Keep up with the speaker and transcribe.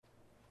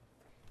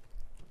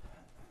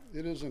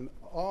It is an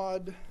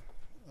odd,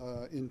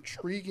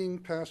 intriguing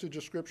passage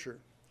of Scripture.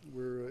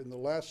 We're in the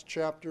last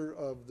chapter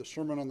of the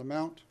Sermon on the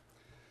Mount,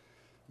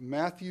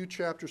 Matthew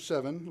chapter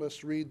 7.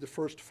 Let's read the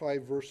first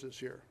 5 verses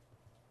here.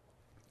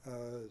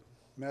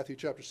 Matthew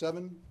chapter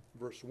 7,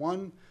 verse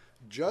 1,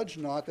 "Judge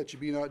not that ye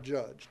be not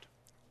judged.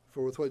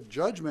 For with what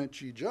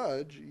judgment ye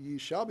judge, ye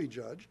shall be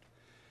judged.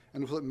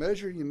 And with what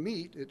measure ye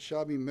mete, it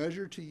shall be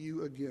measured to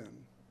you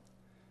again.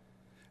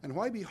 And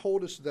why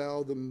beholdest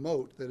thou the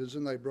mote that is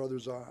in thy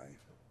brother's eye,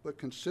 but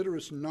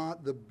considerest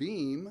not the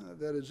beam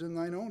that is in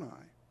thine own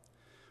eye?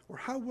 Or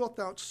how wilt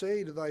thou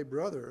say to thy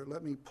brother,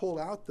 Let me pull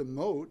out the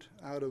mote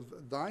out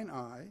of thine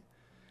eye,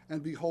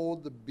 and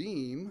behold, the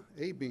beam,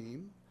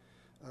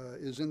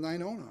 is in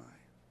thine own eye?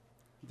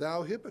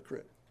 Thou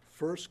hypocrite,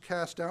 first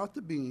cast out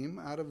the beam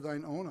out of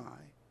thine own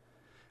eye,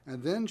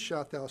 and then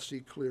shalt thou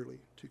see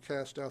clearly to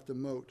cast out the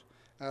mote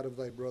out of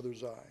thy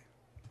brother's eye."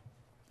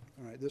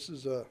 All right, this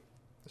is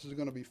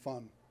going to be a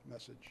fun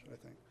message, I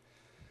think.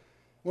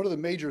 One of the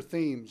major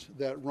themes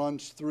that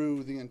runs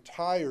through the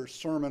entire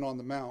Sermon on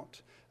the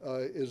Mount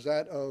is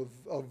that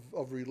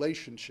of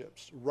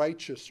relationships,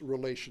 righteous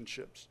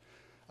relationships.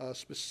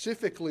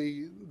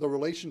 Specifically, the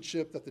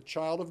relationship that the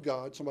child of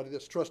God, somebody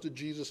that's trusted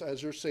Jesus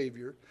as their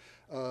Savior,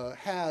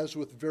 has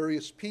with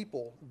various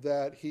people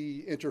that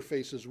he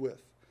interfaces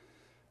with.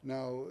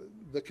 Now,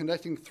 the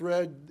connecting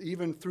thread,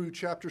 even through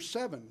chapter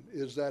 7,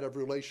 is that of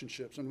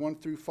relationships. And 1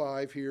 through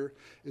 5 here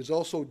is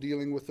also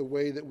dealing with the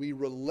way that we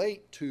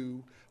relate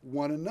to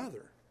one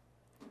another.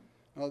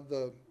 Now,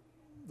 the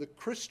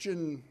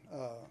Christian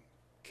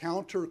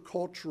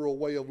countercultural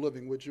way of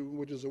living, which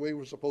is the way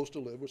we're supposed to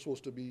live, we're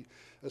supposed to be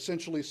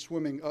essentially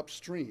swimming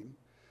upstream.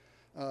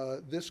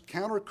 This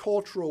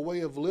countercultural way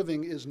of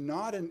living is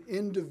not an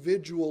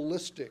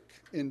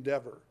individualistic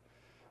endeavor.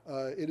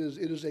 It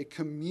is a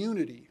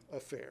community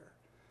affair,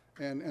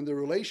 and the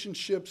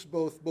relationships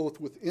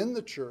both within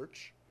the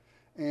church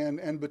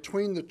and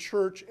between the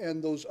church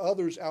and those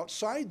others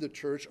outside the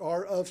church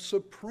are of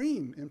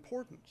supreme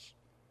importance.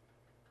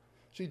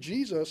 See,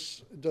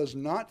 Jesus does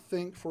not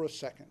think for a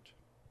second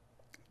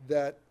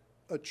that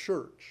a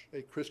church,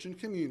 a Christian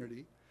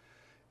community,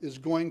 is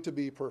going to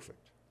be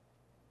perfect,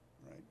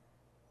 right?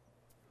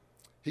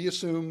 He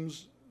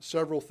assumes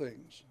several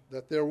things: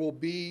 that there will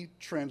be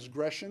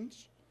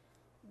transgressions.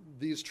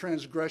 These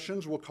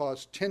transgressions will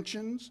cause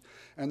tensions,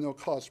 and they'll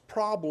cause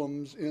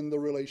problems in the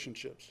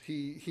relationships.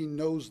 He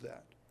knows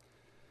that.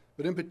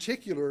 But in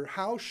particular,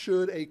 how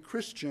should a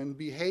Christian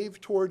behave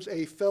towards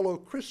a fellow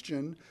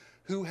Christian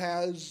who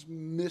has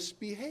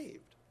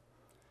misbehaved?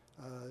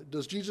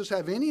 Does Jesus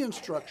have any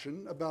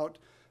instruction about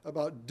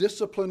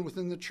discipline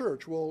within the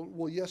church?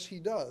 Well, yes, he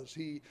does.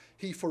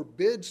 He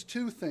forbids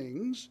 2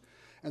 things,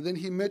 and then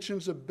he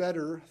mentions a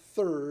better,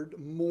 third,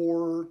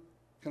 more,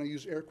 can I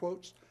use air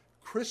quotes,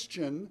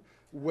 Christian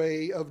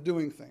way of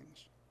doing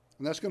things.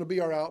 And that's going to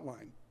be our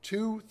outline.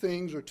 2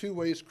 things or 2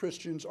 ways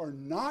Christians are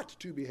not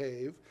to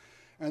behave,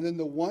 and then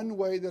the one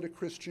way that a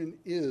Christian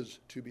is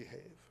to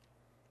behave.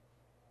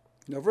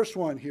 Now, verse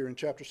 1 here in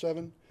chapter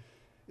 7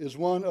 is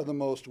one of the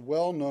most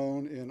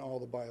well-known in all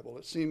the Bible.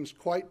 It seems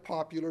quite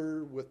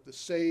popular with the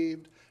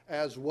saved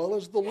as well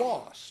as the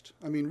lost.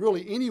 I mean,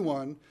 really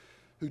anyone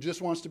who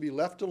just wants to be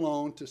left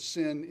alone to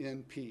sin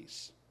in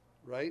peace,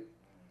 right?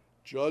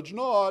 Judge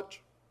not.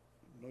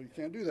 No, you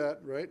can't do that,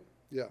 right?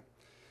 Yeah.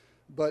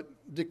 But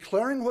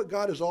declaring what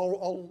God has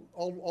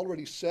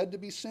already said to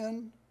be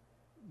sin,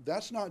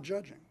 that's not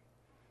judging.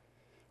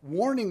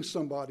 Warning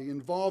somebody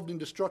involved in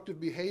destructive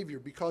behavior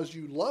because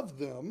you love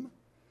them,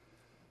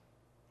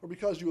 or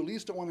because you at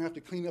least don't want to have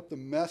to clean up the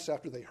mess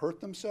after they hurt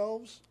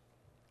themselves,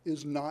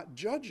 is not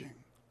judging.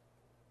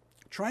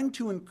 Trying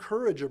to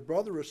encourage a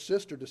brother or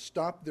sister to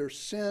stop their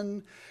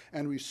sin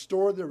and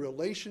restore their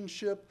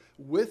relationship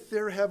with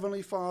their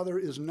Heavenly Father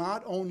is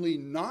not only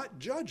not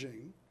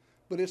judging,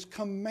 but it's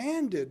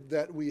commanded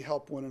that we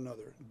help one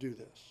another do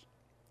this.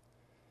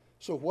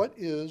 So what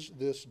is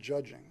this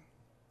judging?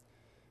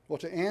 Well,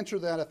 to answer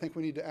that, I think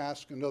we need to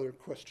ask another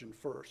question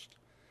first.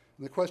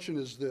 And the question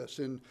is this: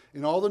 in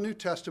all the New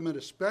Testament,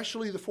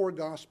 especially the 4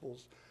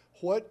 Gospels,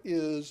 what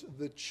is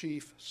the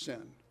chief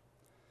sin?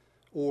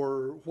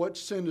 Or what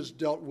sin is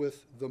dealt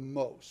with the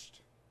most?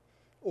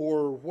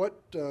 Or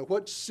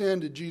what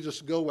sin did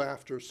Jesus go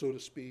after, so to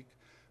speak,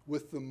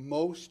 with the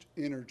most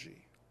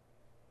energy?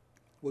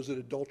 Was it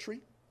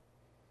adultery?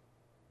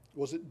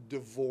 Was it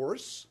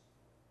divorce?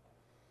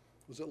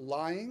 Was it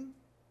lying?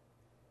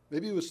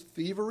 Maybe it was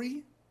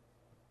thievery?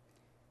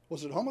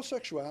 Was it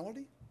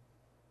homosexuality?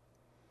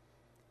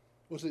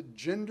 Was it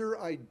gender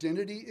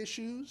identity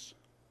issues?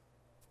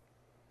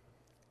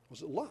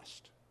 Was it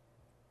lust?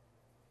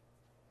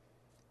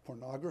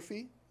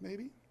 Pornography,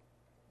 maybe?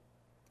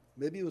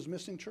 Maybe it was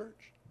missing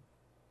church.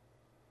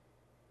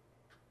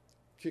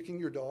 Kicking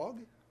your dog?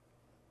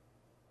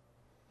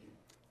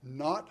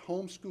 Not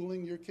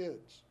homeschooling your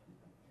kids?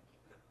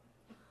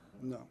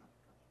 No.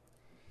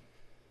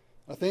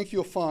 I think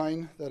you'll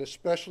find that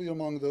especially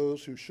among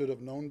those who should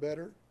have known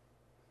better,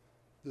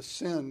 the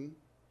sin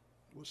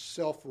was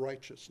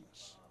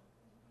self-righteousness.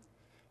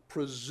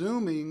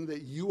 presuming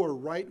that you are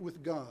right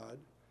with God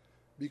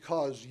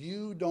because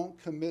you don't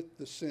commit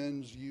the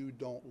sins you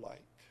don't like.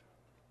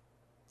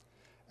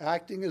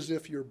 Acting as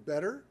if you're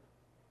better,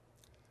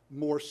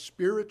 more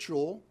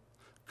spiritual,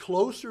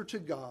 closer to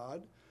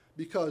God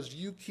because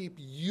you keep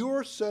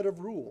your set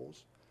of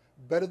rules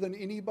better than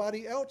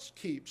anybody else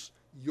keeps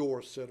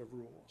your set of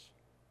rules.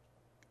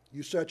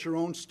 You set your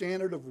own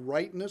standard of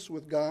rightness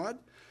with God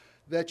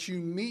that you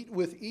meet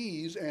with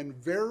ease and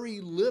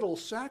very little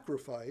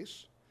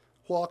sacrifice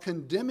while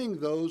condemning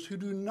those who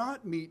do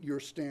not meet your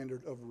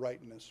standard of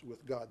rightness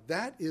with God.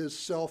 That is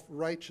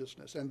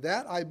self-righteousness. And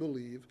that, I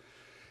believe,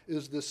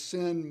 is the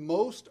sin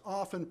most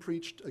often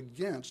preached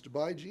against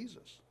by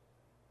Jesus.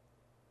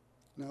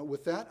 Now,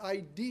 with that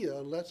idea,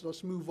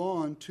 let's move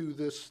on to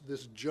this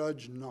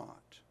judge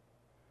not.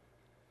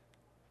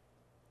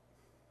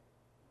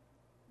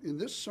 In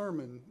this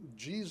sermon,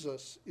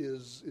 Jesus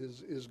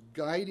is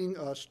guiding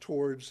us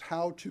towards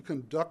how to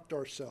conduct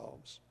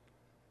ourselves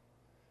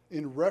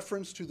in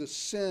reference to the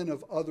sin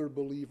of other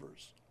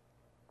believers.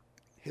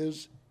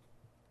 His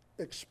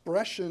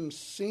expressions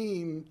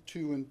seem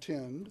to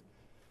intend,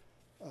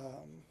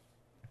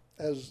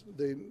 as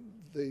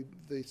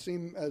they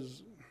seem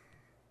as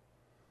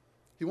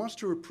he wants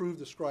to reprove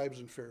the scribes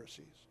and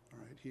Pharisees.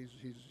 All right,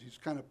 he's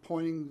kind of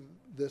pointing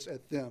this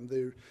at them.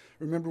 They,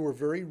 remember, were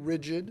very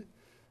rigid.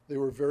 They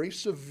were very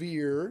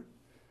severe.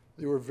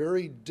 They were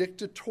very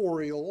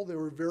dictatorial. They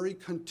were very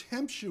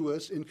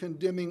contemptuous in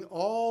condemning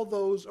all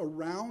those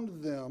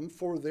around them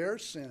for their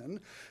sin.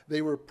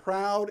 They were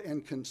proud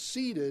and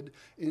conceited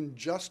in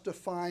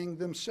justifying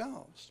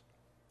themselves.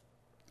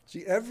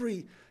 See,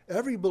 every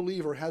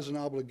believer has an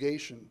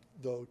obligation,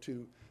 though,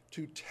 to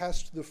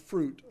test the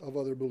fruit of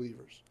other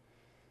believers.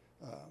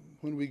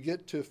 When we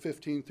get to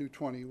 15 through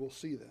 20, we'll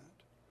see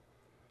that.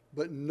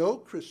 But no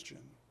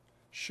Christian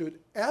should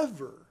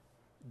ever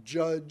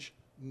judge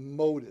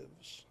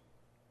motives.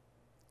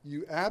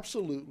 You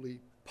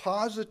absolutely,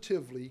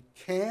 positively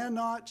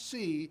cannot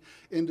see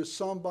into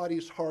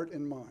somebody's heart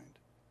and mind.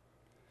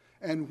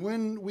 And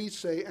when we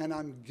say, and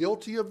I'm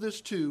guilty of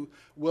this too,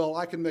 well,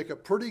 I can make a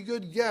pretty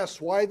good guess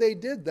why they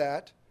did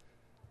that.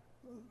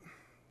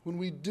 When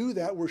we do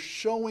that, we're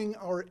showing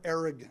our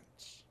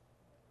arrogance.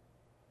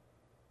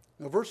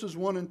 Now, verses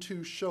 1 and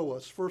 2 show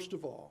us, first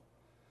of all,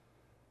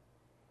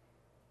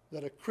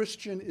 that a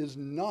Christian is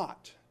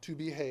not to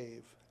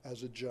behave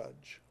as a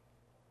judge.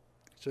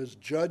 It says,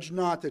 judge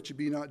not that you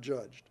be not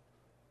judged.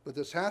 But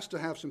this has to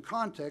have some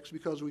context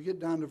because we get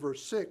down to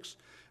verse 6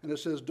 and it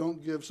says,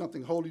 don't give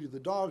something holy to the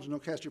dogs and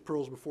don't cast your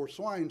pearls before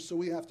swine. So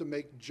we have to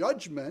make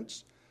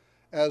judgments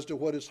as to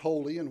what is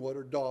holy and what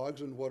are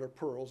dogs and what are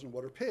pearls and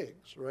what are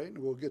pigs, right? And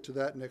we'll get to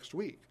that next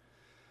week.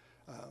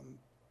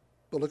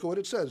 But look at what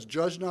it says.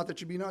 Judge not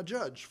that you be not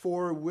judged.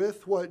 For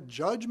with what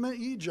judgment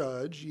ye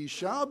judge, ye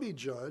shall be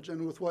judged,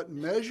 and with what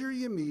measure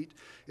ye meet,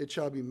 it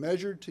shall be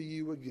measured to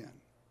you again.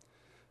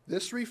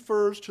 This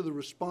refers to the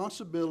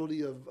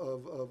responsibility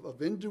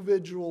of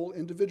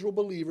individual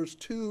believers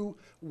to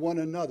one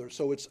another.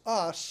 So it's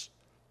us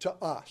to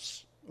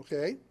us,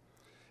 okay?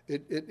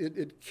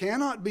 It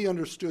cannot be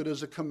understood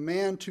as a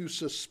command to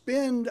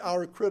suspend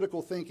our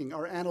critical thinking,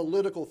 our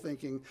analytical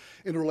thinking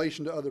in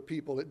relation to other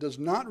people. It does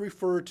not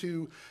refer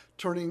to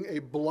turning a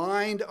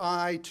blind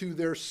eye to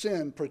their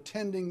sin,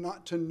 pretending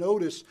not to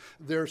notice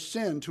their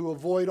sin, to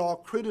avoid all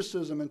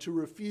criticism and to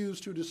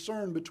refuse to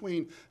discern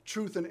between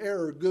truth and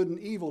error, good and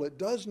evil. It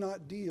does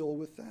not deal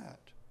with that.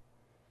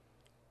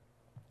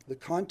 The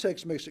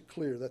context makes it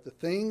clear that the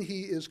thing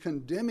he is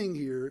condemning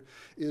here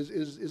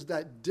is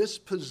that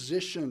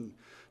disposition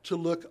to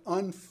look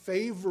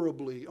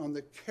unfavorably on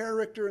the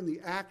character and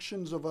the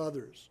actions of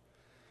others,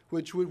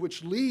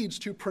 which leads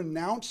to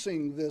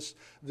pronouncing this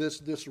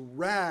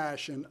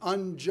rash and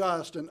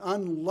unjust and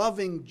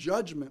unloving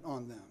judgment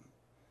on them.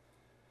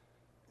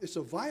 It's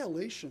a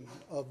violation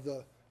of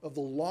the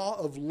law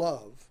of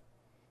love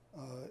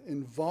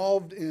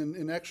involved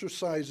in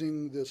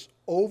exercising this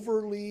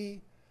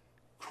overly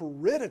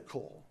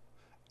critical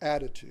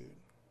attitude.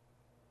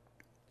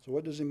 So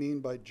what does he mean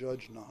by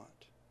judge not?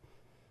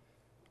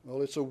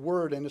 Well, it's a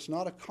word, and it's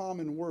not a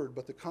common word,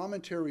 but the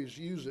commentaries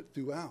use it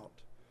throughout.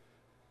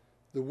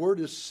 The word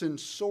is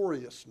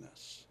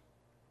censoriousness,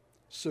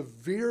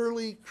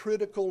 severely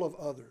critical of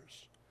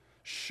others,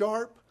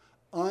 sharp,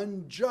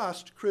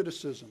 unjust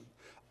criticism,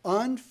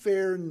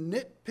 unfair,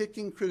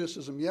 nitpicking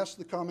criticism. Yes,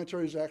 the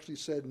commentaries actually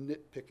said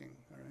nitpicking,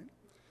 all right?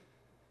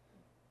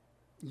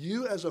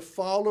 You as a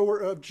follower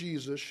of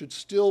Jesus should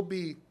still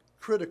be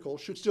critical,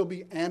 should still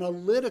be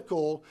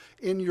analytical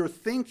in your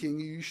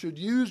thinking. You should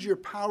use your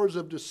powers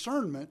of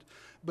discernment,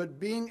 but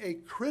being a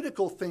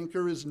critical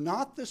thinker is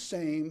not the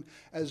same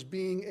as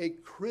being a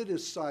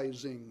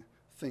criticizing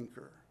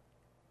thinker.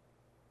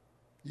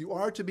 You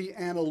are to be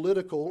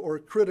analytical or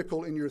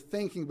critical in your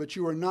thinking, but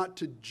you are not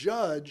to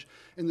judge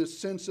in the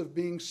sense of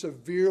being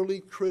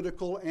severely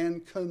critical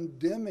and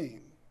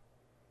condemning.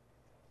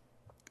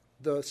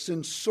 The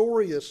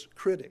censorious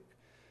critic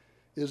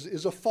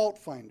is a fault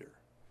finder.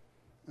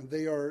 And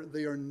they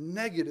are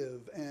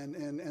negative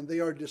and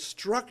they are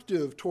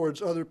destructive towards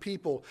other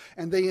people.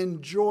 And they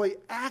enjoy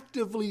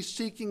actively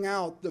seeking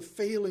out the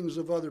failings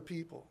of other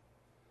people.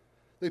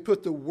 They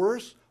put the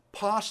worst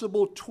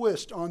possible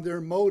twist on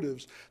their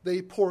motives.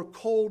 They pour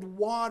cold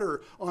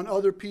water on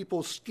other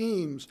people's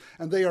schemes,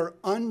 and they are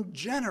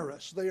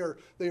ungenerous. They are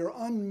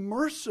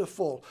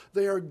unmerciful.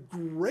 They are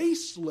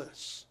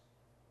graceless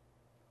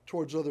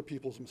towards other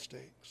people's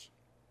mistakes.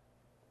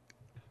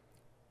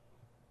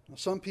 Now,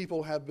 some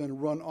people have been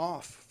run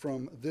off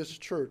from this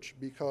church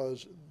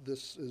because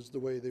this is the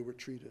way they were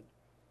treated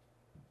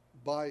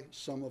by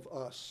some of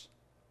us.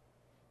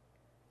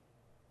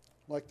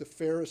 Like the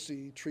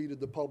Pharisee treated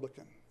the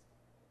publican.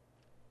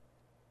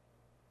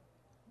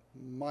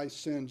 My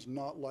sin's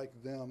not like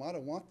them. I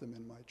don't want them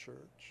in my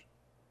church.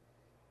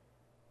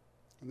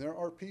 And there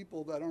are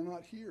people that are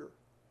not here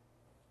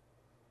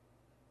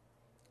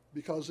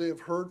because they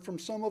have heard from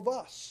some of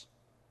us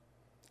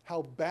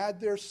how bad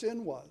their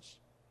sin was.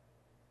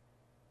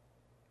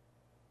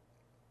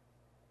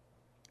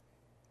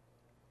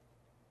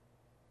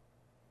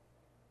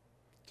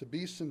 To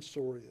be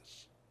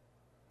censorious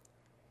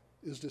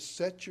is to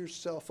set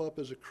yourself up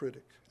as a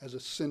critic, as a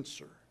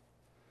censor,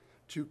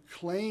 to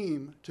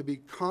claim to be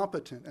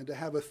competent and to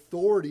have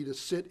authority to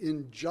sit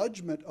in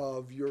judgment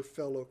of your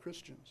fellow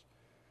Christians.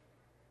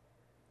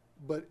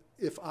 But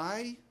if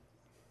I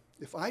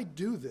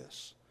do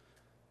this,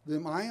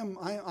 then I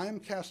am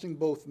casting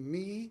both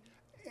me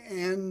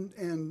and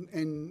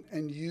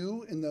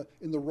you in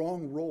the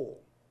wrong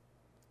role.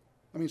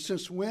 I mean,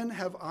 since when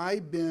have I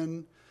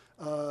been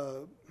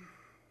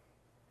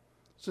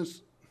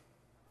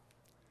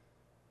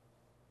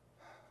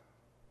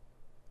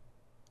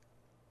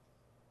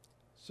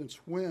Since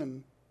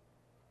when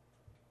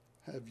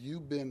have you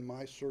been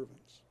my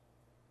servants?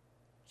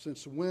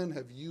 Since when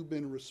have you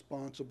been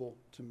responsible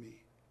to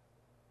me?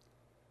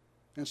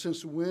 And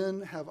since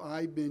when have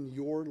I been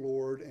your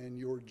Lord and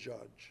your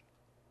judge?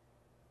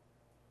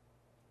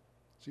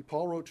 See,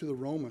 Paul wrote to the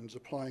Romans,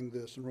 applying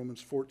this in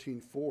Romans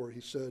 14:4.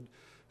 He said,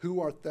 "Who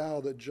art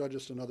thou that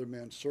judgest another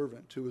man's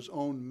servant? To his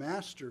own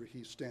master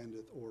he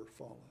standeth or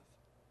falleth."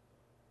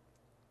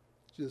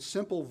 See, the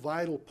simple,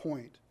 vital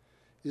point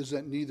is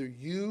that neither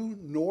you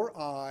nor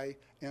I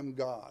am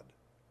God.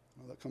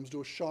 Now, that comes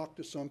to a shock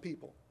to some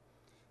people.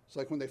 It's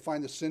like when they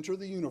find the center of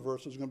the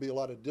universe, there's going to be a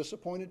lot of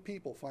disappointed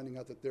people finding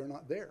out that they're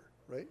not there,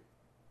 right?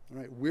 All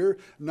right, we're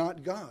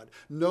not God.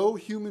 No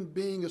human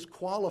being is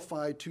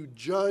qualified to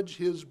judge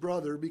his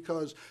brother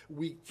because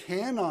we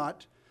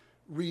cannot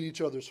read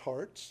each other's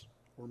hearts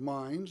or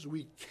minds.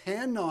 We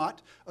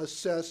cannot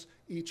assess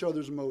each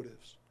other's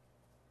motives.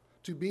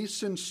 To be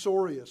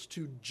censorious,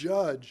 to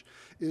judge,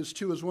 is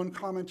to, as one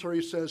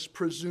commentary says,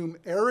 presume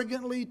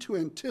arrogantly to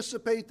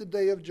anticipate the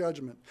day of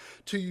judgment,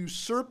 to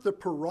usurp the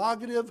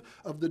prerogative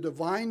of the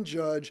divine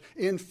judge,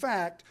 in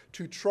fact,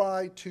 to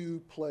try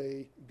to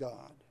play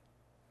God.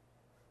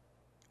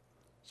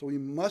 So we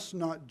must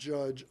not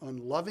judge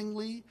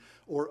unlovingly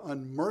or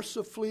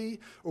unmercifully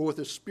or with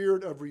a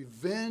spirit of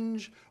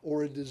revenge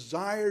or a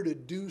desire to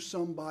do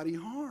somebody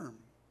harm.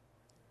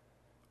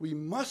 We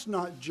must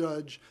not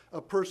judge a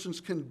person's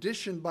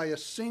condition by a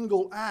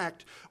single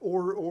act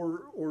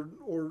or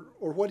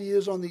what he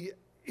is on the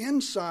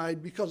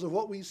inside because of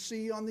what we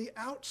see on the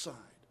outside.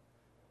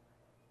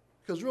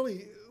 Because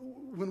really,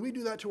 when we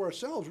do that to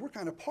ourselves, we're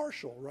kind of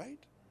partial,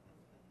 right?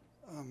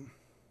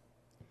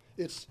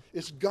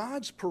 It's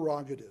God's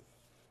prerogative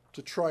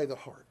to try the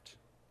heart.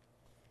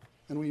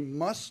 And we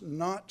must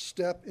not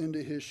step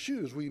into his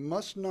shoes. We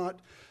must not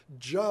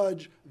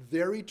judge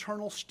their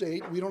eternal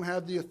state. We don't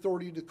have the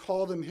authority to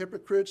call them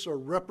hypocrites or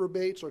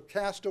reprobates or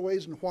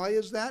castaways. And why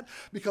is that?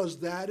 Because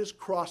that is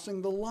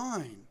crossing the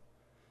line.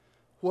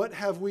 What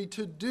have we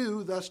to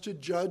do thus to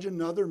judge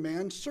another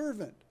man's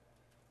servant?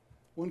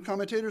 One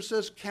commentator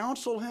says,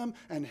 counsel him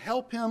and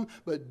help him,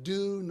 but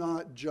do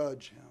not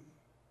judge him.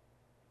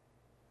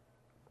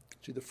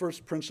 See, the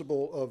first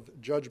principle of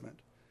judgment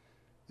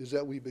is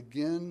that we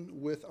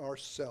begin with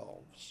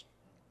ourselves.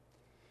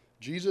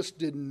 Jesus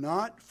did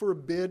not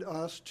forbid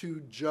us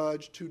to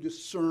judge, to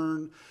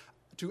discern,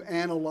 to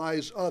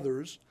analyze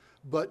others,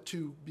 but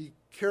to be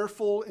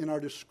careful in our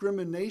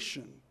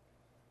discrimination.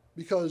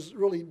 Because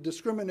really,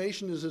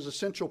 discrimination is an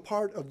essential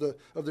part of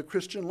the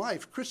Christian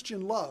life.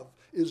 Christian love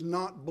is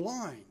not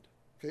blind.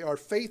 Okay, our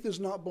faith is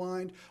not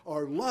blind.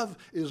 Our love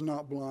is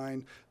not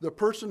blind. The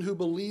person who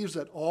believes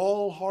that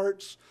all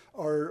hearts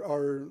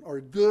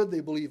are good,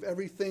 they believe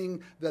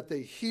everything that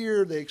they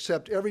hear, they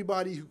accept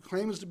everybody who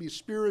claims to be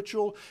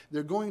spiritual,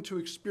 they're going to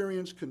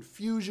experience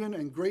confusion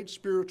and great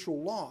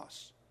spiritual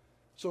loss.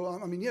 So,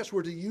 I mean, yes,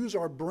 we're to use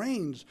our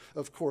brains,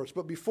 of course,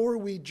 but before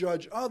we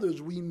judge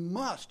others, we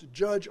must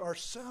judge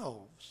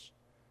ourselves.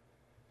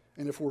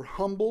 And if we're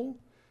humble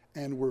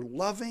and we're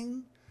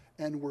loving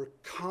and we're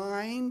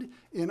kind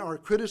in our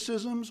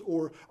criticisms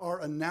or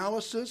our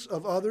analysis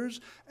of others,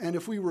 and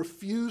if we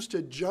refuse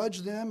to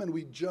judge them and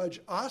we judge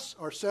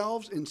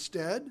ourselves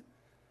instead,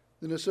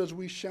 then it says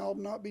we shall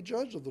not be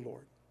judged of the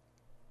Lord.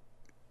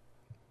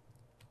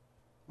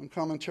 One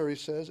commentary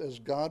says, as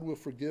God will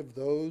forgive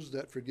those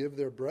that forgive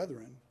their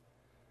brethren,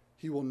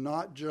 he will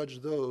not judge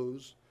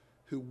those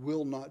who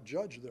will not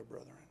judge their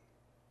brethren.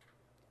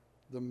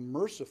 The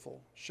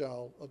merciful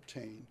shall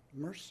obtain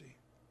mercy.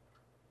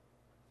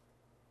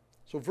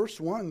 So verse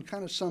 1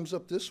 kind of sums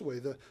up this way.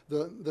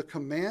 The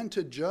command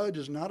to judge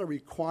is not a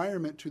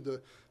requirement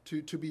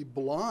to be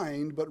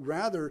blind, but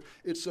rather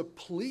it's a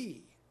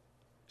plea.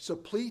 It's a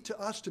plea to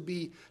us to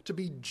be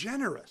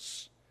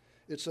generous.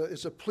 It's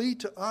a plea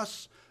to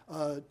us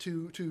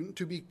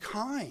to be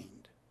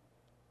kind,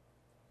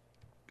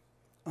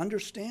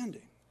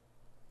 understanding,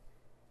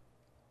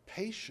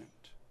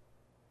 patient,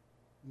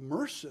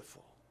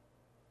 merciful.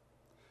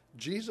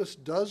 Jesus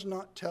does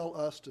not tell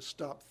us to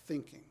stop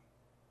thinking.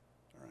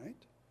 All right?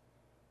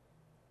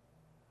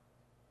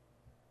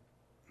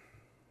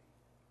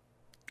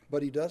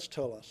 But he does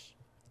tell us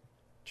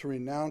to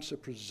renounce a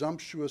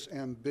presumptuous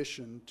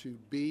ambition to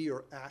be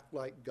or act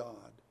like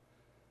God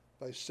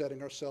by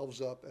setting ourselves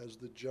up as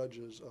the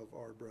judges of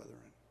our brethren.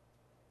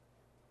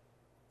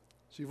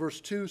 See,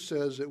 verse 2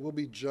 says it will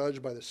be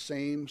judged by the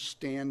same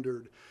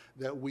standard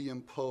that we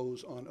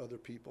impose on other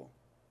people.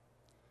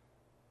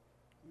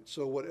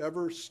 So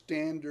whatever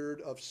standard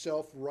of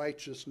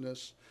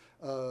self-righteousness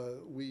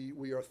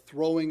we are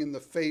throwing in the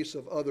face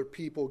of other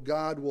people,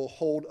 God will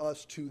hold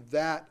us to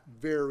that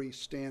very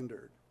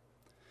standard.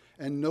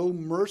 And no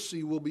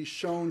mercy will be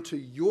shown to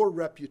your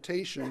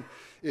reputation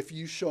if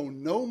you show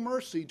no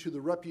mercy to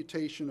the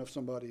reputation of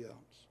somebody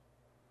else.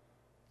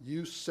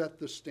 You set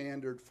the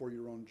standard for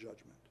your own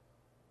judgment.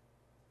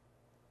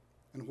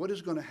 And what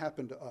is going to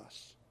happen to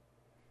us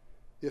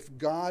if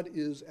God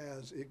is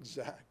as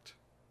exact?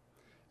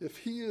 If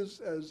he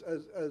is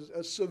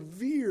as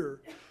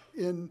severe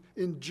in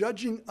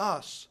judging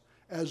us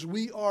as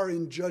we are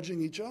in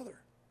judging each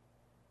other?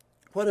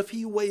 What if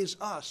he weighs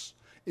us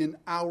in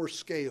our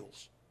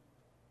scales?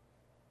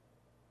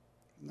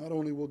 Not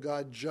only will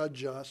God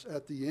judge us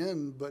at the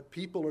end, but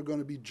people are going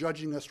to be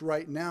judging us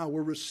right now.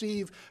 We'll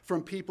receive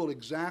from people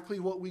exactly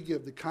what we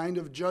give. The kind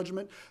of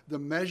judgment, the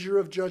measure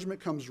of judgment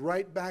comes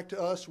right back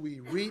to us. We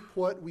reap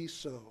what we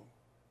sow.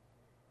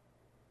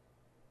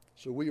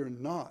 So we are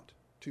not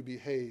to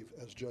behave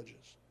as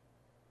judges.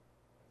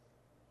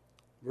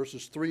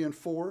 Verses 3 and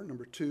 4,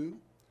 number 2,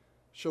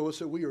 show us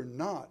that we are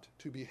not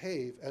to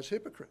behave as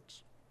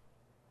hypocrites.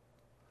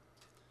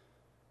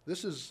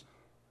 This is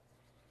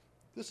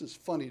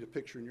funny to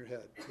picture in your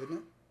head,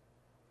 isn't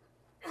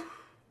it?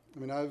 I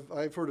mean,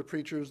 I've heard of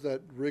preachers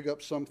that rig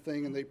up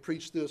something and they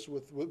preach this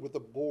with a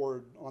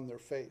board on their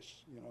face,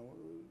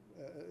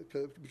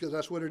 because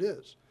that's what it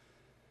is.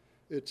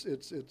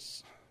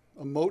 It's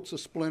a mote's a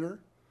splinter.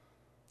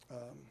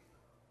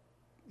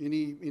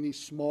 Any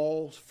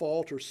small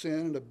fault or sin,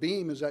 and a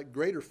beam is that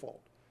greater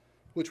fault,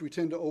 which we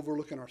tend to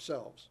overlook in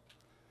ourselves.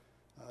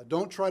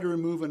 Don't try to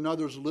remove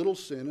another's little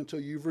sin until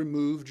you've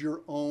removed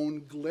your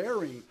own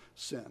glaring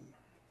sin.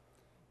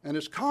 And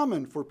it's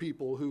common for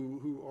people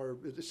who are,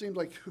 it seems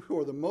like, who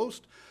are the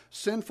most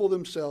sinful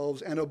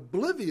themselves and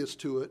oblivious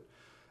to it,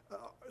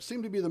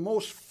 seem to be the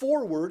most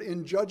forward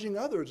in judging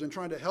others and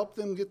trying to help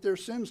them get their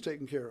sins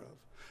taken care of.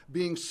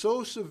 Being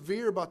so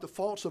severe about the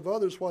faults of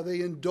others while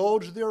they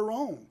indulge their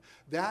own.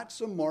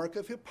 That's a mark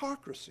of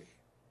hypocrisy.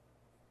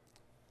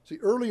 See,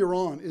 earlier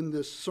on in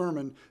this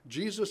sermon,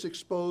 Jesus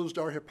exposed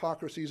our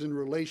hypocrisies in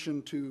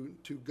relation to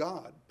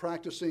God,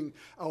 practicing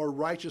our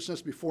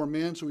righteousness before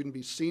men so we can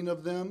be seen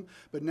of them.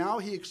 But now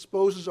he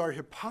exposes our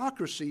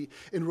hypocrisy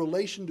in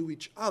relation to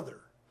each other,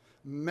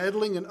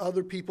 meddling in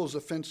other people's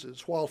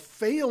offenses while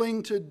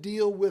failing to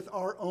deal with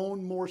our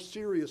own more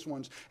serious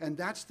ones. And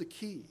that's the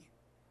key.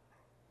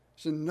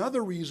 It's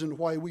another reason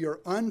why we are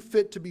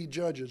unfit to be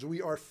judges.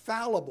 We are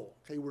fallible.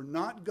 Okay, we're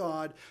not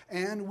God,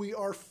 and we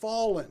are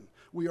fallen.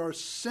 We are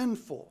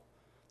sinful.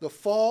 The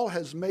fall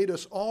has made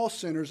us all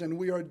sinners, and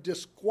we are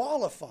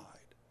disqualified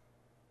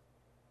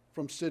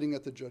from sitting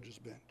at the judge's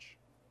bench.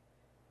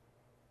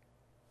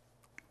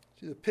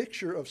 See, the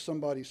picture of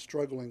somebody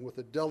struggling with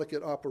a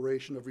delicate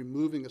operation of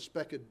removing a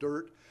speck of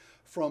dirt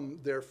from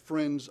their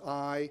friend's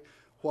eye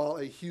while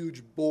a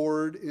huge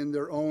board in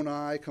their own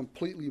eye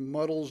completely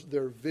muddles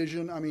their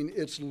vision. I mean,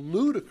 it's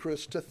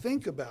ludicrous to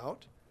think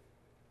about.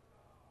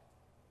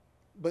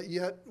 But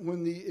yet,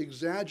 when the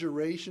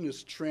exaggeration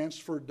is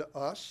transferred to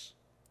us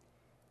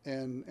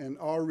and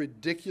our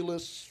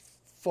ridiculous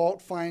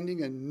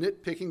fault-finding and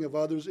nitpicking of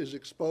others is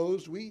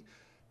exposed, we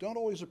don't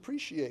always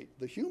appreciate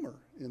the humor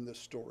in this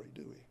story,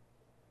 do we?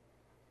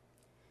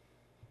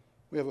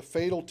 We have a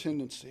fatal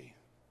tendency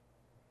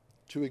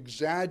to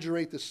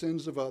exaggerate the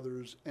sins of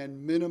others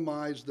and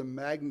minimize the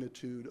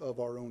magnitude of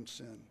our own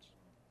sins.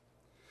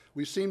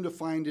 We seem to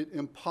find it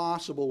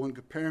impossible when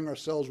comparing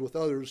ourselves with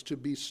others to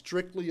be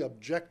strictly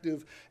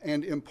objective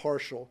and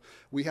impartial.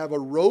 We have a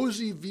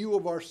rosy view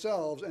of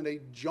ourselves and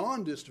a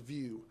jaundiced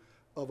view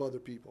of other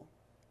people.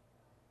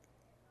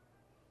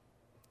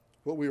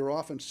 What we are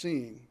often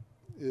seeing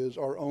is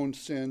our own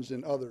sins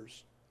in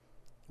others.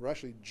 We're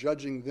actually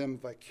judging them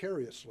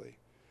vicariously.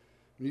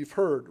 And you've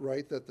heard,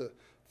 right, that the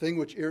thing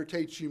which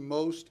irritates you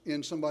most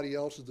in somebody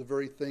else is the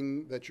very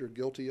thing that you're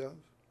guilty of?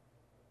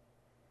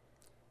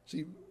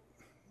 See,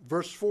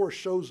 verse 4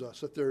 shows us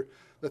that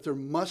there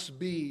must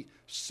be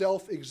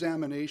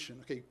self-examination.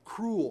 Okay,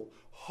 cruel,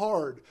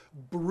 hard,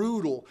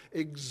 brutal,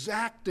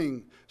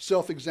 exacting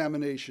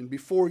self-examination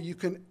before you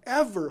can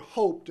ever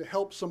hope to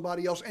help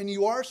somebody else. And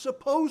you are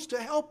supposed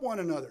to help one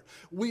another.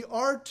 We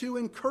are to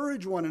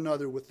encourage one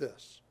another with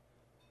this.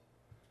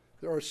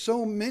 There are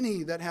so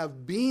many that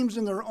have beams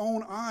in their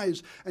own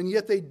eyes, and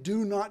yet they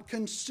do not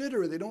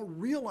consider it. They don't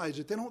realize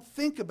it. They don't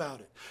think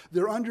about it.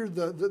 They're under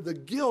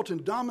the guilt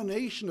and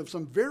domination of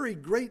some very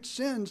great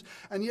sins,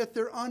 and yet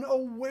they're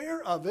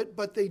unaware of it,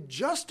 but they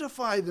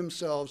justify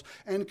themselves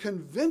and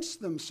convince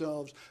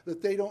themselves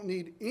that they don't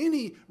need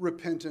any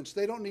repentance.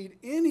 They don't need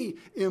any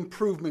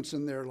improvements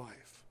in their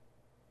life.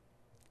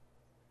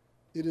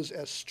 It is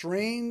as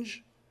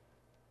strange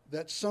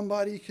that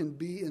somebody can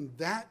be in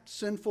that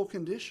sinful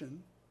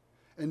condition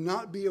and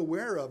not be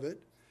aware of it,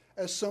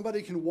 as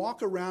somebody can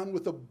walk around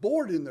with a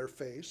board in their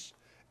face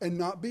and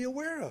not be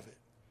aware of it.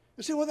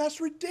 You say, well, that's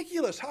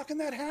ridiculous. How can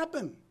that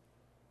happen?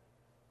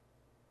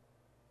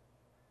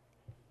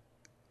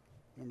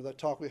 Remember that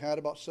talk we had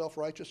about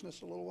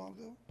self-righteousness a little while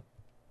ago?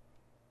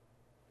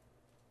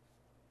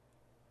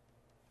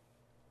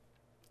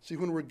 See,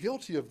 when we're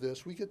guilty of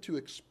this, we get to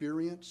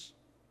experience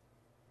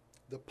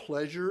the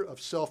pleasure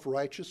of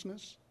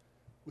self-righteousness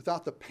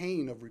without the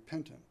pain of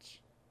repentance.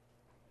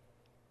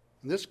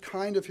 And this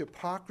kind of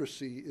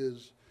hypocrisy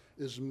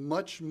is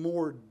much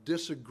more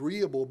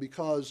disagreeable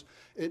because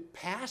it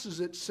passes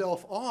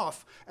itself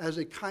off as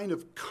a kind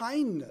of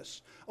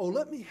kindness. Oh,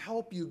 let me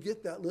help you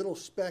get that little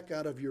speck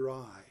out of your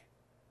eye.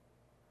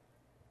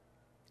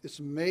 It's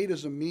made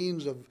as a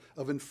means of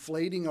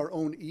inflating our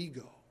own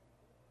ego.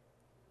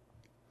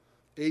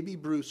 A.B.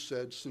 Bruce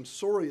said,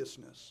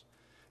 censoriousness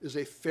is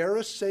a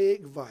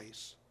Pharisaic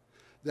vice,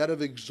 that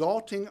of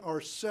exalting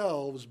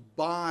ourselves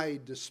by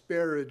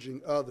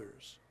disparaging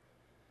others.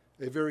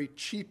 A very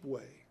cheap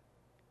way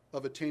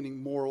of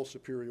attaining moral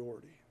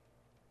superiority.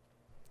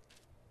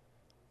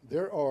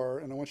 There are,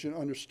 and I want you to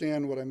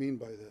understand what I mean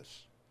by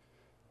this,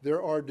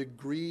 there are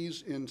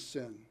degrees in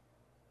sin.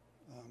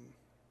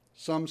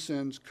 Some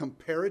sins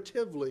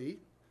comparatively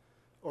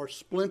are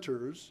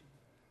splinters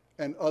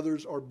and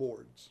others are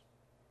boards.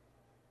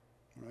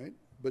 All right?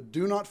 But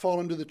do not fall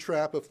into the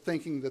trap of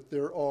thinking that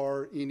there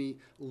are any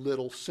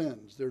little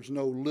sins. There's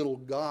no little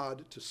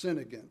God to sin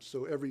against,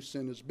 so every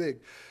sin is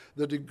big.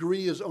 The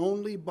degree is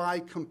only by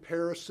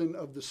comparison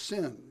of the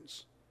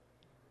sins.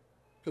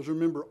 Because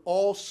remember,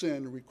 all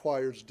sin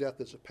requires death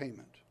as a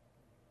payment.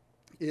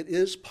 It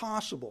is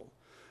possible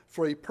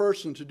for a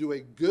person to do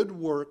a good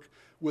work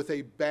with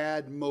a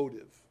bad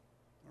motive.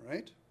 All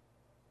right?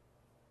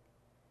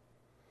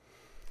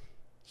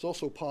 It's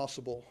also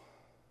possible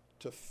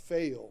to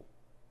fail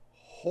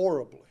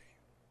horribly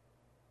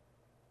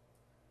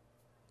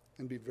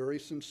and be very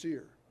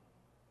sincere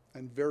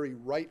and very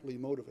rightly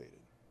motivated.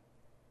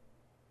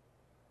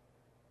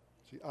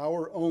 See,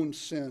 our own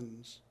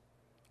sins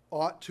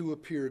ought to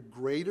appear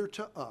greater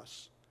to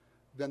us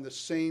than the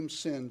same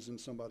sins in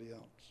somebody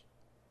else.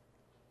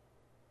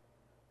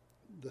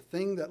 The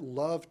thing that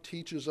love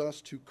teaches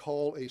us to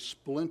call a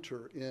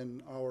splinter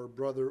in our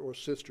brother or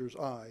sister's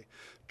eye,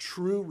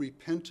 true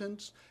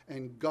repentance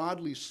and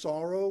godly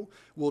sorrow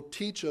will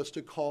teach us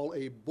to call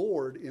a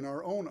board in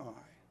our own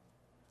eye.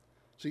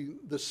 See,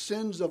 the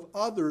sins of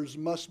others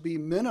must be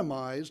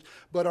minimized,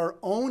 but our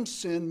own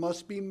sin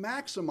must be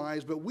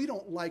maximized. But we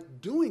don't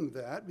like doing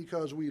that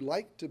because we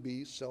like to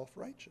be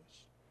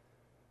self-righteous.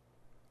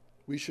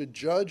 We should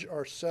judge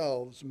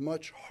ourselves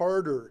much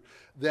harder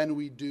than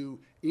we do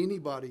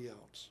anybody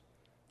else.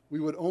 We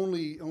would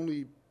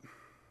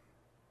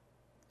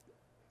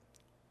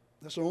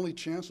that's our only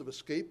chance of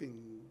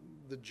escaping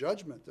the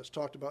judgment that's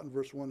talked about in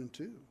verse 1 and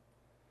 2.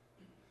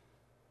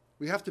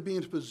 We have to be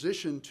in a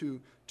position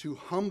to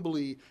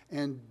humbly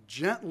and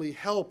gently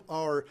help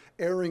our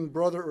erring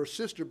brother or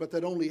sister, but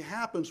that only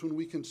happens when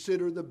we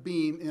consider the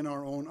beam in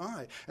our own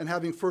eye. And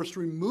having first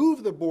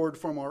removed the board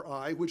from our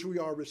eye, which we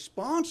are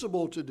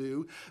responsible to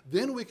do,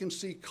 then we can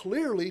see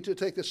clearly to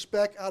take the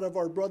speck out of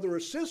our brother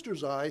or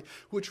sister's eye,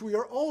 which we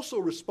are also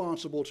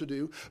responsible to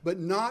do, but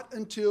not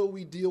until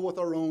we deal with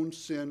our own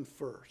sin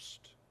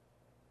first.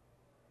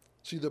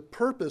 See, the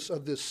purpose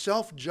of this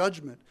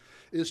self-judgment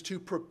is to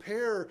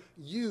prepare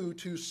you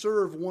to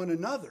serve one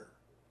another,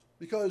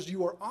 because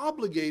you are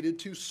obligated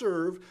to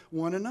serve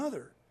one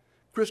another.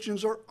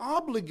 Christians are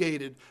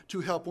obligated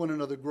to help one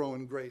another grow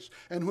in grace.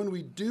 And when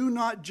we do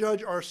not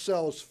judge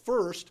ourselves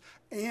first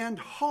and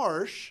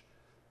harsh,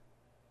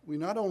 we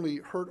not only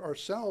hurt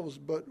ourselves,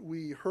 but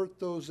we hurt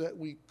those that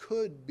we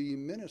could be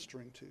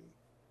ministering to.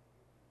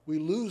 We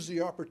lose the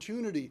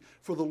opportunity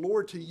for the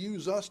Lord to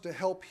use us to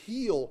help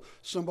heal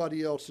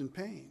somebody else in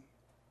pain.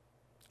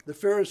 The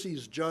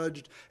Pharisees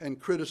judged and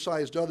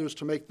criticized others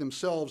to make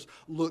themselves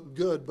look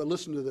good. But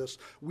listen to this.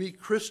 We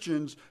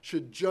Christians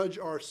should judge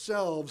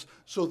ourselves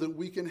so that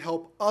we can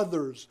help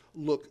others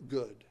look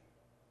good.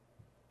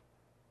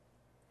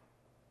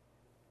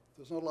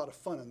 There's not a lot of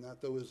fun in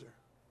that, though, is there?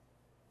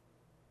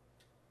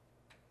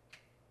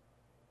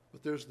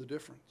 But there's the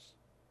difference.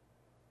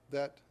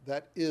 That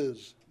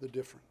is the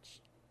difference.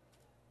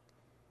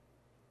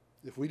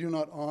 If we do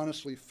not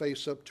honestly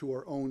face up to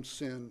our own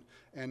sin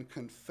and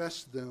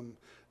confess them,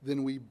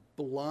 then we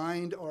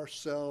blind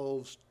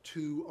ourselves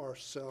to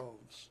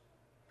ourselves.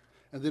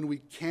 And then we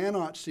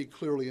cannot see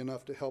clearly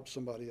enough to help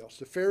somebody else.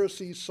 The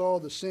Pharisees saw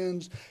the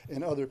sins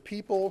in other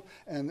people,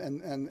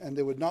 and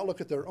they would not look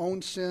at their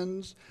own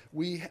sins.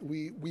 We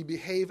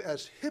behave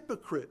as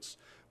hypocrites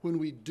when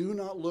we do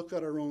not look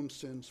at our own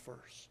sins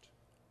first.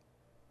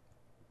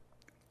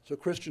 So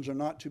Christians are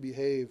not to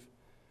behave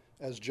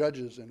as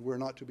judges, and we're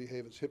not to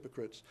behave as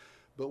hypocrites,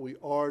 but we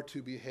are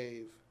to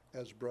behave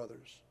as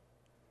brothers.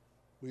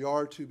 We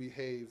are to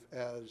behave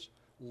as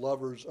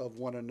lovers of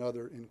one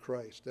another in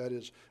Christ. That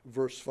is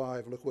verse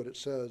 5. Look what it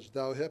says.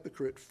 Thou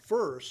hypocrite,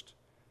 first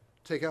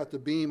take out the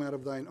beam out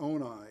of thine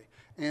own eye,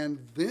 and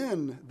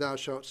then thou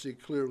shalt see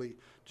clearly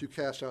to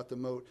cast out the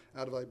mote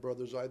out of thy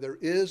brother's eye. There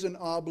is an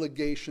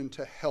obligation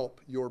to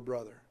help your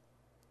brother.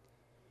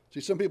 See,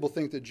 some people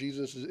think that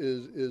Jesus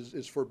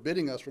is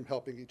forbidding us from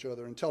helping each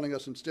other and telling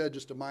us instead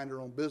just to mind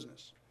our own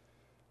business.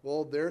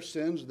 Well, their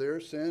sin's their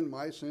sin,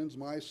 my sin's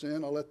my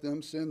sin. I'll let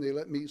them sin, they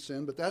let me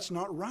sin. But that's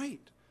not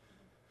right.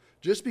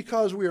 Just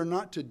because we are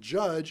not to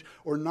judge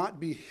or not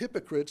be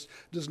hypocrites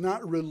does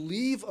not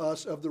relieve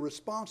us of the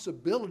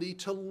responsibility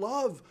to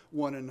love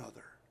one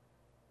another.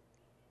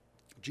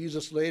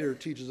 Jesus later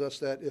teaches us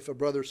that if a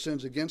brother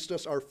sins against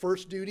us, our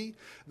first duty,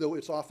 though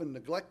it's often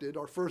neglected,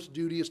 our first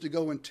duty is to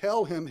go and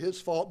tell him his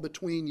fault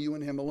between you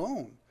and him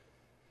alone.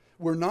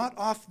 We're not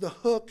off the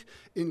hook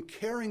in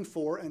caring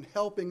for and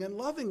helping and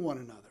loving one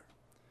another.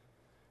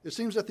 It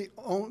seems that the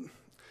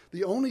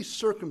only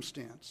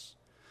circumstance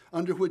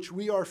under which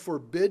we are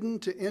forbidden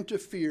to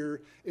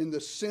interfere in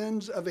the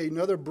sins of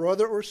another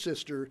brother or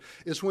sister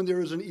is when there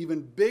is an even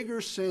bigger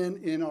sin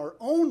in our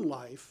own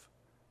life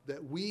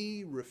that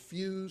we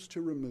refuse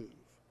to remove.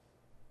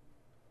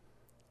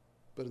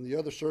 But in the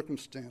other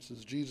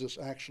circumstances, Jesus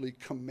actually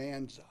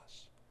commands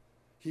us.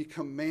 He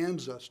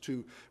commands us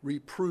to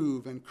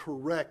reprove and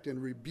correct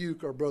and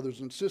rebuke our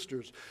brothers and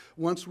sisters.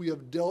 Once we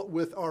have dealt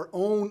with our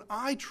own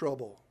eye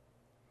trouble,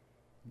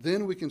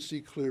 then we can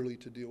see clearly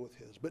to deal with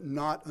his, but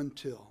not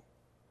until.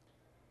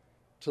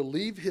 To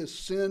leave his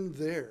sin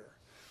there,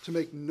 to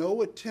make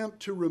no attempt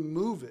to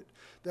remove it,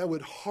 that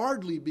would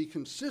hardly be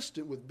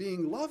consistent with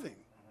being loving.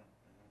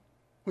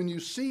 When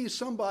you see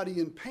somebody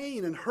in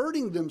pain and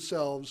hurting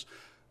themselves,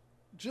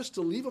 just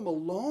to leave them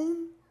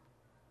alone,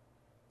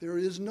 there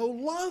is no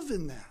love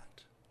in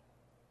that.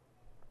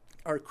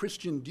 Our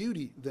Christian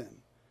duty, then,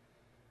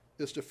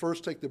 is to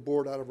first take the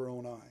board out of our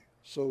own eye,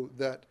 so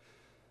that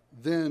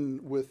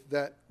then with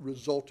that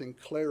resulting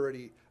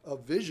clarity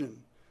of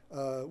vision,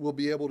 we'll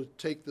be able to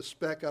take the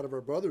speck out of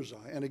our brother's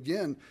eye. And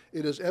again,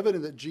 it is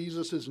evident that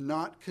Jesus is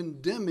not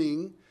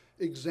condemning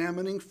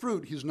examining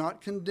fruit. He's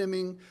not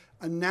condemning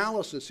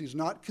analysis. He's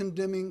not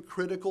condemning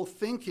critical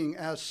thinking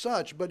as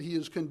such, but he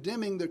is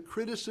condemning the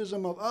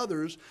criticism of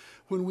others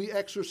when we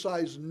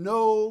exercise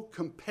no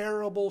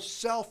comparable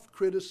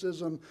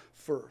self-criticism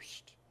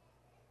first.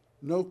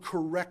 No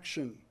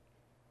correction,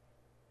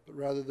 but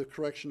rather the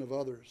correction of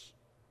others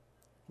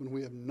when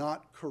we have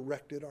not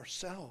corrected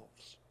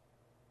ourselves.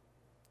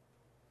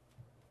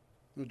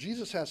 Now,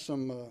 Jesus has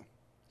some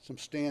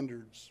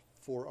standards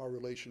for our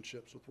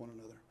relationships with one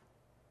another.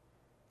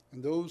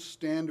 And those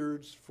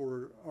standards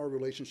for our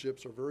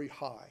relationships are very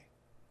high,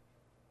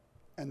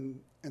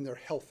 and they're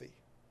healthy.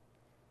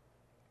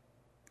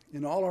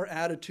 In all our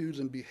attitudes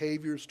and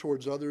behaviors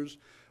towards others,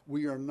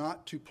 we are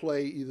not to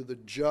play either the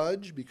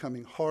judge,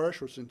 becoming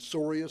harsh or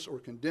censorious or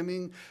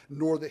condemning,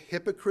 nor the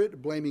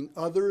hypocrite, blaming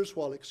others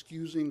while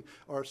excusing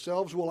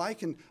ourselves. Well, I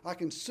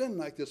can sin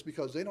like this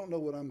because they don't know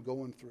what I'm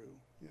going through.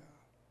 Yeah.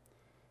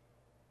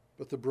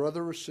 But the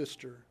brother or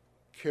sister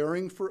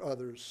caring for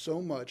others so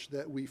much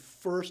that we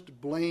first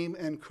blame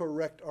and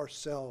correct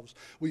ourselves.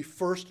 We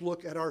first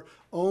look at our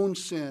own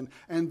sin,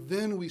 and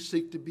then we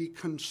seek to be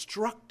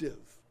constructive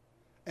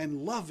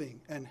and loving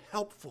and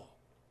helpful.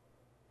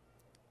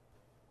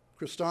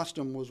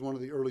 Chrysostom was one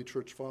of the early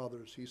church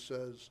fathers. He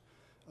says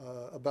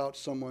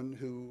about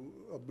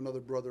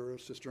another brother or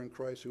sister in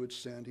Christ who had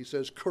sinned, he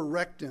says,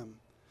 correct him,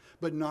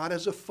 but not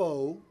as a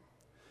foe,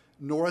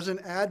 nor as an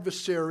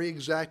adversary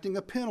exacting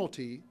a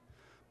penalty,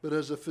 but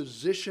as a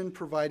physician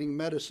providing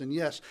medicine,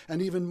 yes,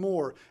 and even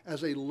more,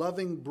 as a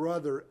loving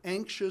brother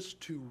anxious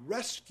to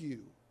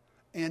rescue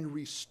and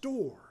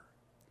restore.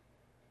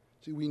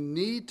 See, we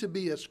need to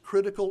be as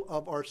critical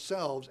of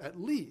ourselves, at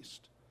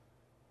least,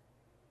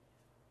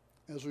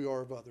 as we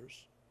are of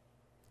others,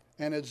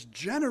 and as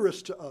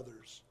generous to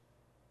others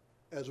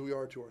as we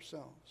are to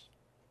ourselves.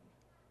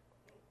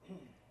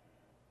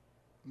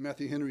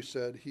 Matthew Henry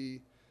said,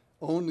 he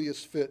only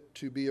is fit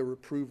to be a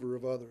reprover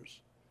of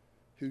others,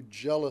 who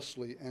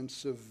jealously and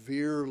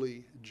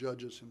severely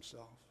judges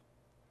himself.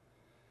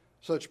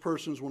 Such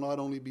persons will not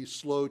only be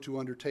slow to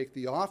undertake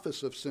the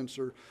office of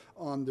censor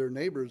on their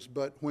neighbors,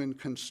 but when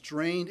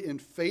constrained in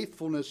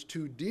faithfulness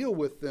to deal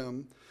with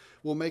them,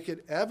 will make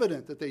it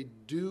evident that they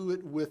do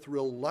it with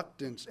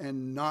reluctance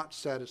and not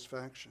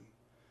satisfaction,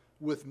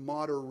 with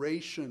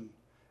moderation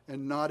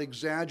and not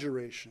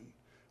exaggeration,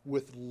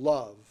 with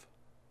love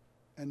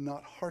and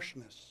not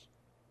harshness.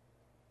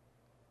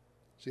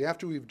 See,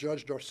 after we've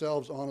judged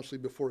ourselves honestly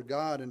before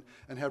God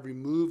and have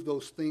removed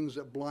those things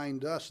that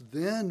blind us,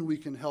 then we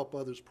can help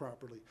others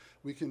properly.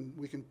 We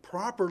can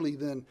properly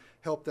then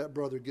help that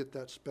brother get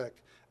that speck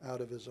out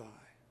of his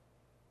eye.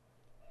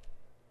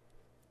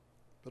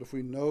 But if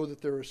we know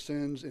that there are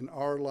sins in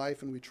our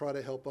life and we try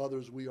to help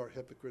others, we are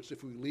hypocrites.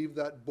 If we leave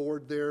that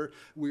board there,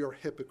 we are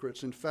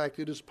hypocrites. In fact,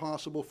 it is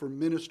possible for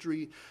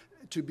ministry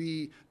to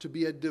be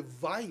a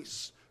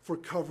device for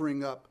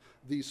covering up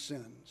these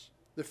sins.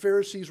 The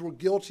Pharisees were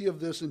guilty of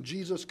this, and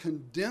Jesus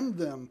condemned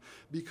them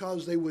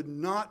because they would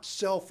not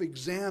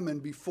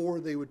self-examine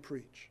before they would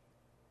preach.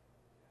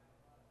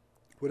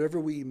 Whatever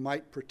we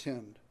might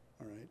pretend,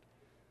 all right,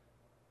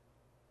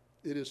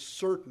 it is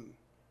certain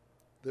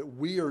that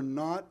we are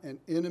not an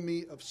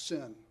enemy of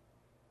sin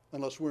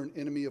unless we're an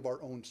enemy of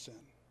our own sin.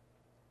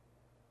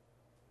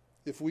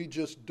 If we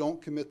just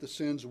don't commit the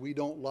sins we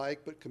don't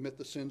like, but commit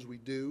the sins we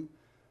do,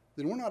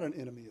 then we're not an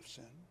enemy of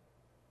sin.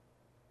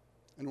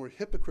 And we're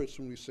hypocrites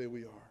when we say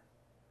we are.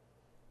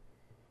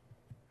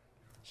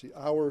 See,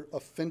 our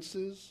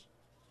offenses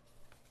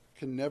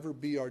can never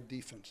be our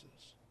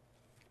defenses.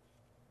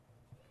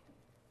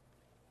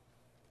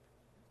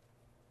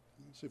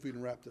 Let's see if we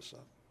can wrap this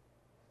up.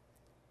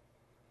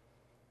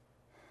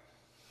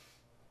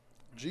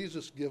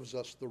 Jesus gives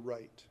us the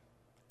right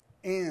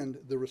and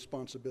the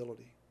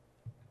responsibility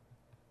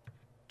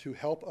to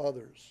help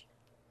others,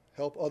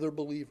 help other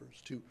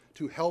believers,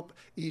 to help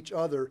each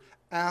other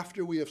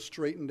after we have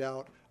straightened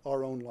out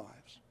our own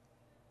lives.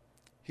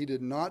 He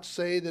did not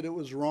say that it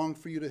was wrong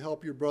for you to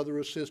help your brother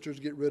or sisters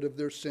get rid of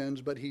their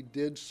sins, but he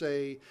did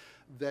say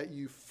that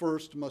you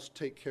first must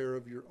take care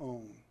of your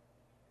own.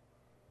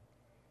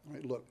 All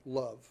right, look,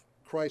 love,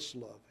 Christ's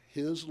love,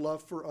 his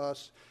love for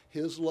us,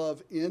 his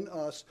love in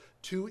us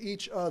to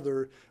each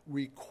other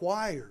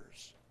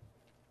requires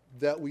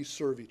that we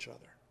serve each other.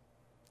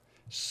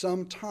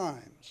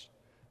 Sometimes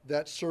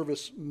that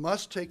service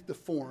must take the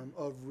form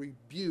of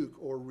rebuke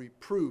or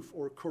reproof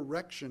or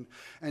correction.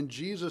 And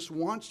Jesus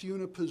wants you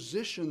in a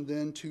position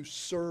then to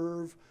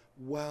serve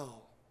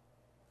well.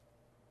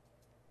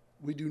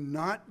 We do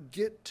not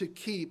get to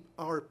keep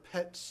our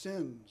pet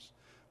sins.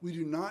 We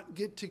do not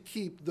get to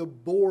keep the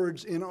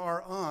boards in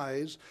our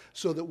eyes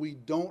so that we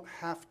don't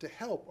have to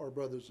help our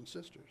brothers and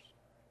sisters.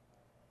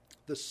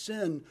 The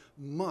sin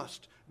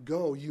must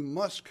go. You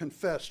must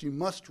confess. You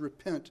must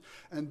repent.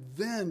 And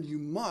then you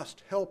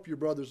must help your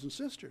brothers and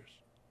sisters.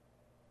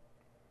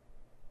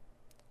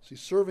 See,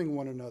 serving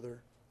one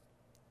another,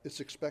 it's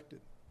expected.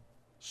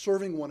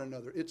 Serving one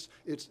another,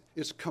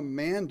 it's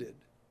commanded.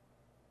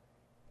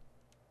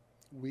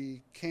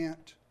 We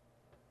can't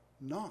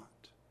not.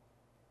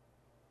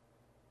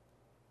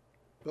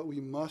 But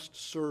we must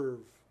serve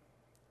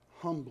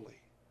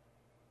humbly,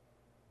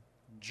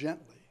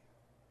 gently,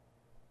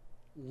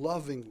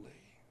 lovingly,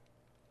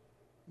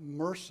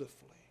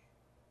 mercifully,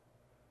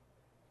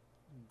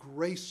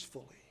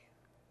 gracefully,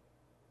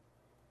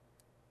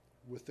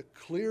 with a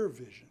clear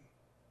vision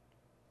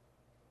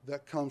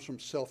that comes from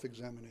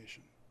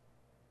self-examination.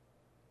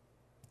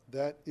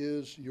 That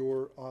is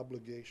your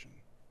obligation,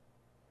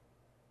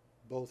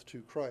 both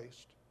to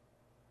Christ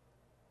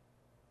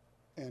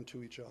and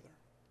to each other.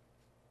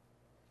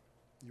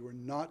 You are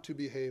not to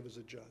behave as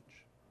a judge.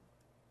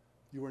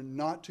 You are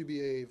not to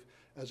behave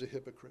as a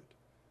hypocrite.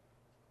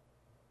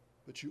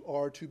 But you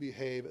are to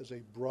behave as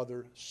a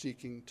brother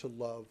seeking to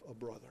love a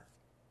brother.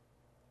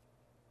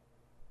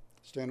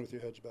 Stand with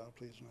your heads bowed,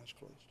 please, and eyes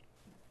closed.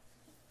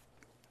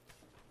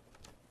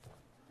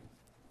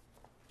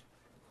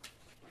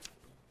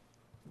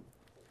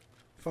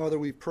 Father,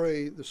 we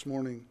pray this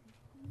morning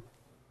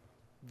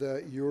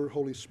that your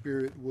Holy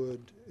Spirit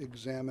would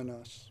examine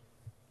us.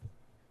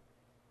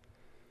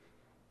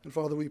 And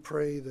Father, we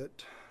pray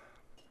that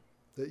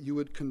you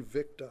would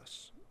convict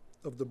us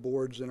of the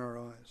boards in our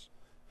eyes.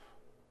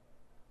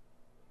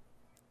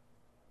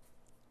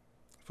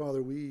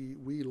 Father, we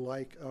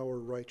like our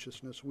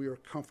righteousness. We are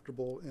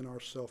comfortable in our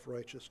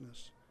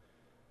self-righteousness.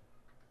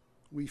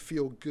 We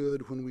feel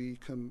good when we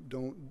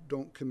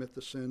don't commit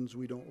the sins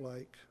we don't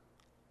like.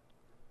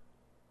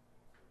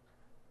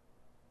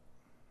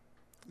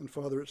 And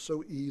Father, it's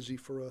so easy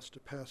for us to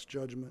pass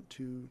judgment,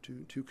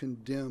 to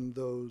condemn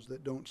those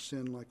that don't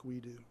sin like we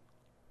do.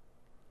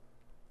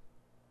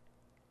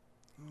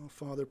 Oh,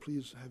 Father,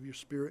 please have your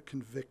Spirit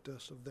convict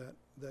us of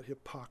that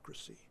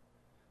hypocrisy,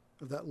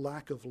 of that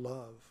lack of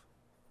love.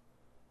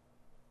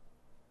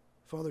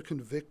 Father,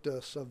 convict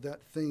us of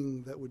that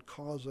thing that would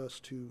cause us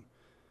to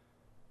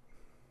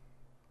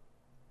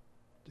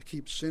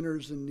keep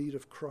sinners in need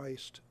of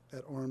Christ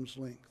at arm's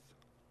length.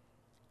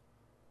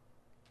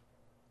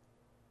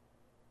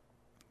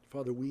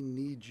 Father, we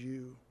need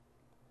you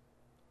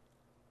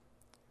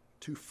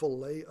to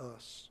fillet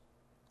us,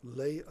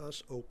 lay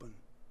us open,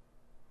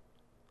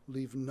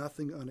 leave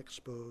nothing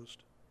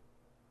unexposed.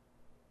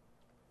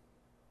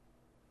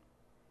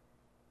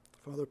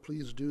 Father,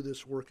 please do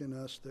this work in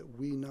us that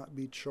we not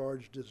be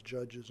charged as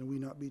judges and we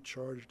not be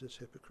charged as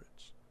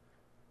hypocrites,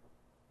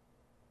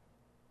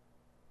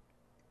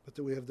 but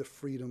that we have the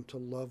freedom to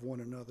love one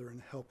another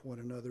and help one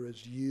another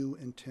as you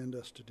intend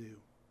us to do.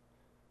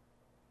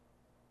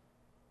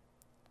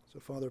 So,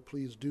 Father,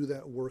 please do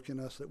that work in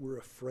us that we're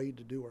afraid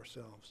to do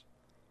ourselves.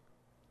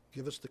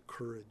 Give us the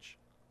courage.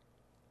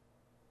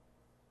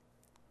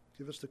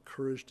 Give us the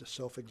courage to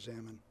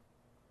self-examine.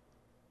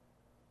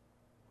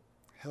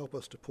 Help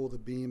us to pull the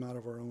beam out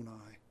of our own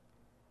eye.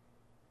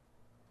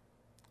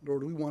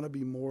 Lord, we want to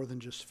be more than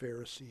just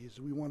Pharisees.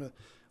 We want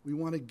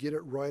to get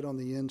it right on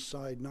the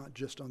inside, not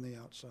just on the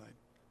outside.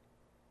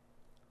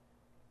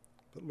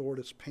 But Lord,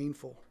 it's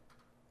painful.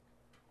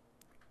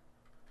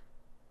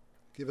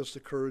 Give us the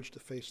courage to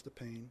face the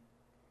pain.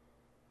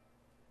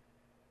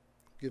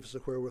 Give us the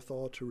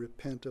wherewithal to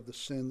repent of the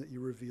sin that you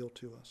reveal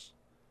to us.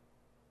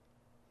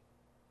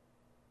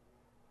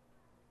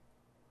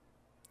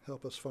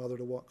 Help us, Father,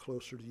 to walk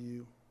closer to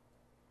you.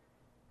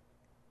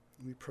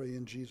 We pray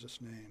in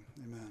Jesus' name.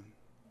 Amen.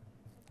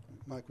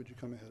 Mike, would you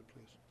come ahead,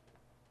 please?